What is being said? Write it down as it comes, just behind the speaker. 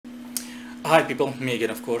Hi people, me again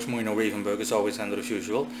of course, Moino Ravenberg as always and as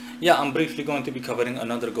usual. Yeah, I'm briefly going to be covering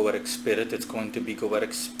another Goetic spirit. It's going to be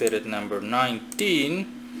Goetic spirit number 19.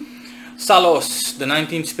 Sallos. The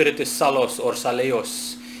 19th spirit is Sallos or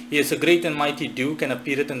Saleos. He is a great and mighty duke and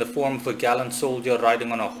appeared in the form of a gallant soldier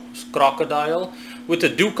riding on a crocodile with a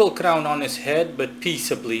ducal crown on his head, but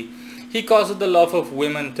peaceably. He caused the love of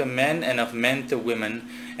women to men and of men to women,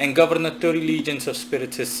 and governed 30 legions of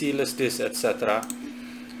spirits, his seal is this, etc.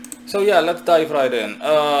 So yeah, let's dive right in.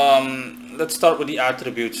 Let's start with the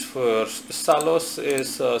attributes first. Sallos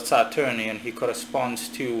is Saturnian. He corresponds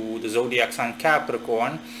to the zodiac sign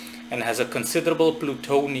Capricorn and has a considerable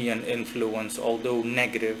Plutonian influence, although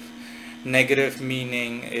negative. Negative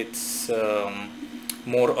meaning it's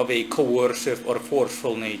more of a coercive or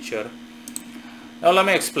forceful nature. Now let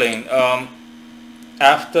me explain.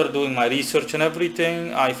 After doing my research and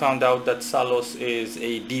everything, I found out that Sallos is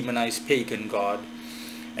a demonized pagan god,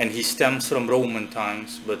 and he stems from Roman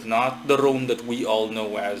times, but not the Rome that we all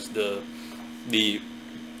know as the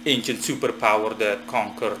ancient superpower that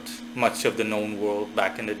conquered much of the known world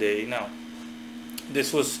back in the day. No,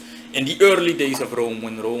 this was in the early days of Rome,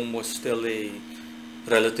 when Rome was still a,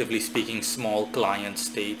 relatively speaking, small client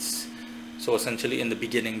states. So essentially in the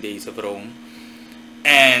beginning days of Rome.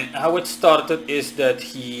 And how it started is that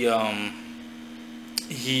he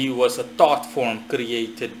was a thought form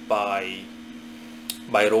created by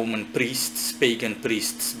Roman priests, pagan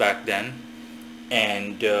priests back then,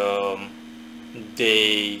 and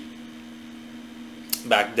they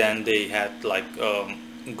back then they had like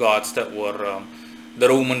gods that were the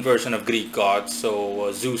Roman version of Greek gods.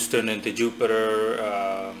 So Zeus turned into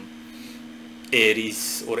Jupiter,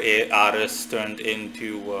 Ares or Ares turned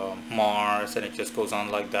into Mars, and it just goes on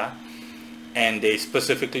like that. And they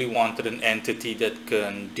specifically wanted an entity that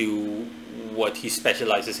can do what he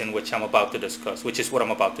specializes in, which I'm about to discuss, which is what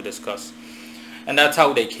I'm about to discuss. And that's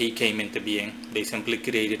how he came into being. They simply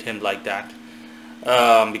created him like that,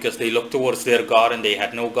 because they looked towards their god and they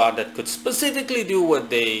had no god that could specifically do what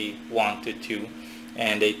they wanted to,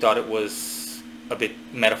 and they thought it was a bit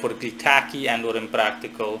metaphorically tacky and or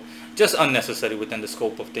impractical, just unnecessary within the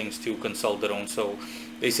scope of things to consult their own. So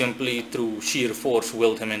they simply through sheer force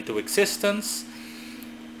willed him into existence.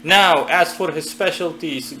 Now, as for his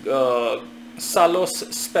specialties,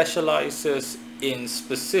 Sallos specializes in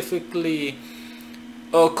specifically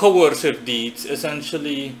coercive deeds,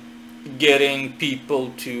 essentially getting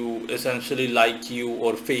people to essentially like you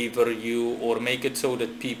or favor you or make it so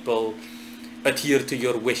that people adhere to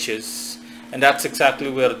your wishes. And that's exactly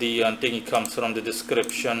where the thingy comes from, the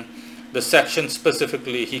description. The section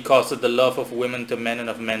specifically, he calls it the love of women to men and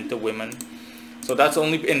of men to women. So that's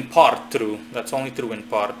only in part true. That's only true in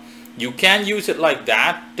part. You can use it like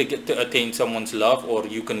that to get to attain someone's love, or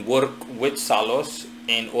you can work with Sallos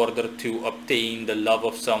in order to obtain the love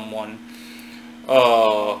of someone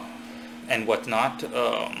and whatnot.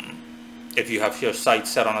 If you have your sights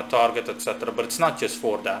set on a target, etc. But it's not just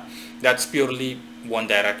for that. That's purely one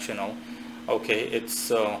directional. Okay,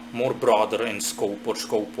 it's more broader in scope or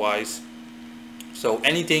scope wise. So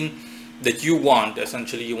anything that you want,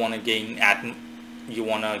 essentially you want to gain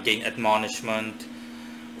admonishment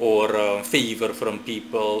or favor from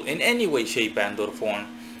people in any way, shape and or form.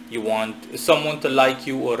 You want someone to like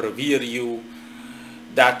you or revere you.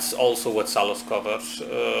 That's also what Sallos covers,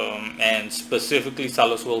 and specifically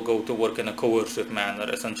Sallos will go to work in a coercive manner,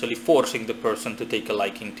 essentially forcing the person to take a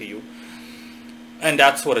liking to you. And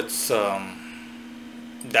that's what it's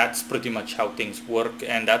that's pretty much how things work,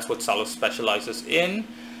 and that's what Sallos specializes in.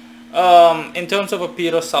 In terms of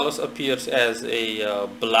appearance, Sallos appears as a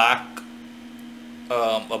black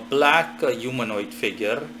humanoid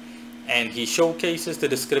figure, and he showcases the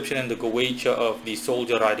description in the Goetic of the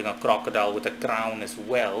soldier riding a crocodile with a crown as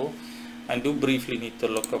well. And do briefly need to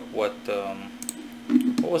look up what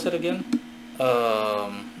was it again?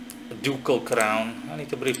 Ducal crown. I need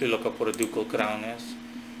to briefly look up what a ducal crown is,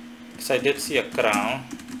 because I did see a crown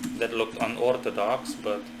that looked unorthodox,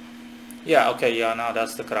 but yeah, okay, yeah, now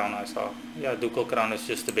that's the crown I saw. Yeah, ducal crown is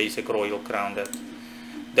just the basic royal crown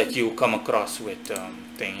that you come across with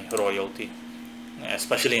royalty,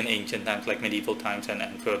 especially in ancient times like medieval times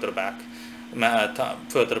and further back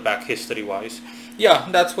history wise. Yeah,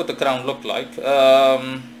 that's what the crown looked like.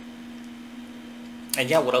 And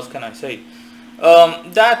yeah, what else can I say?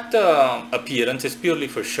 That appearance is purely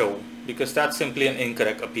for show, because that's simply an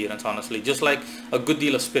incorrect appearance, honestly. Just like a good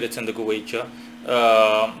deal of spirits in the Goetia,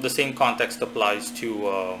 the same context applies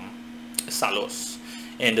to Sallos,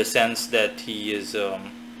 in the sense that he is the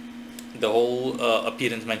whole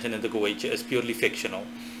appearance mentioned in the Goetia is purely fictional.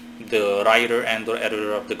 The writer and or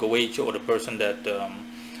editor of the Goetia, or the person that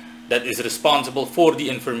that is responsible for the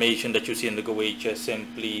information that you see in the Goetic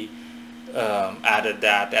simply added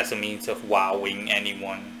that as a means of wowing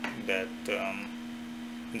anyone that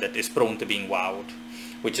that is prone to being wowed,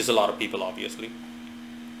 which is a lot of people, obviously.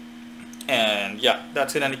 And yeah,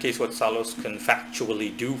 that's in any case what Sallos can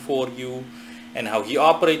factually do for you and how he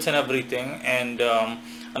operates and everything. And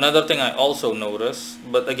another thing I also noticed,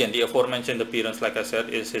 but again, the aforementioned appearance, like I said,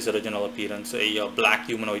 is his original appearance, a black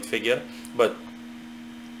humanoid figure, but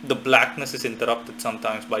the blackness is interrupted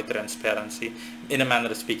sometimes by transparency, in a manner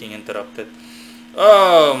of speaking, interrupted.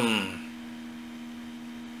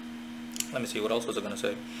 Let me see, what else was I going to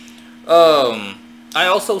say? I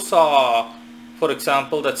also saw, for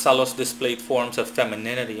example, that Sallos displayed forms of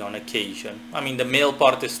femininity on occasion. I mean, the male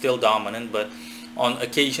part is still dominant, but on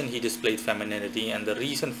occasion he displayed femininity, and the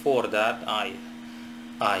reason for that I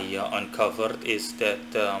uncovered is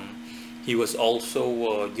that he was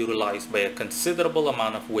also utilized by a considerable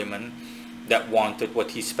amount of women that wanted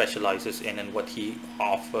what he specializes in and what he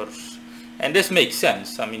offers. And this makes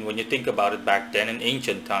sense. I mean, when you think about it, back then in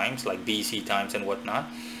ancient times, like BC times and whatnot,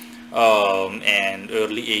 and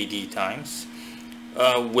early AD times,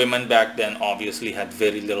 women back then obviously had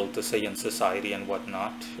very little to say in society and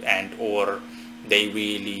whatnot, and or they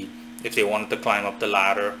really, if they wanted to climb up the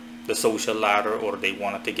ladder, the social ladder, or they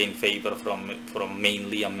wanted to gain favor from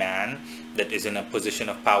mainly a man that is in a position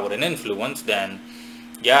of power and influence, then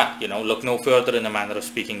yeah, you know, look no further in a manner of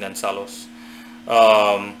speaking than Sallos.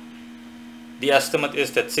 The estimate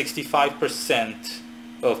is that 65%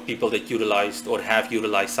 of people that utilized or have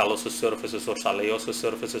utilized Sallos' services or Saleos'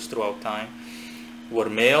 services throughout time were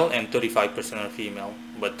male, and 35% are female.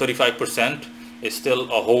 But 35% is still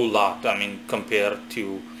a whole lot, I mean, compared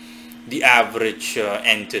to the average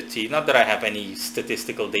entity. Not that I have any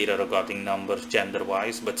statistical data regarding numbers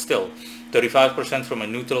gender-wise, but still, 35% from a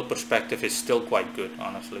neutral perspective is still quite good,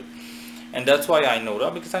 honestly. And that's why I know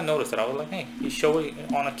that, because I noticed that. I was like, hey, he's showing,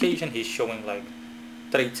 on occasion, he's showing like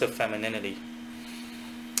traits of femininity.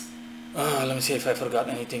 Let me see if I forgot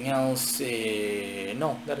anything else.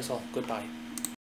 No, that is all. Goodbye.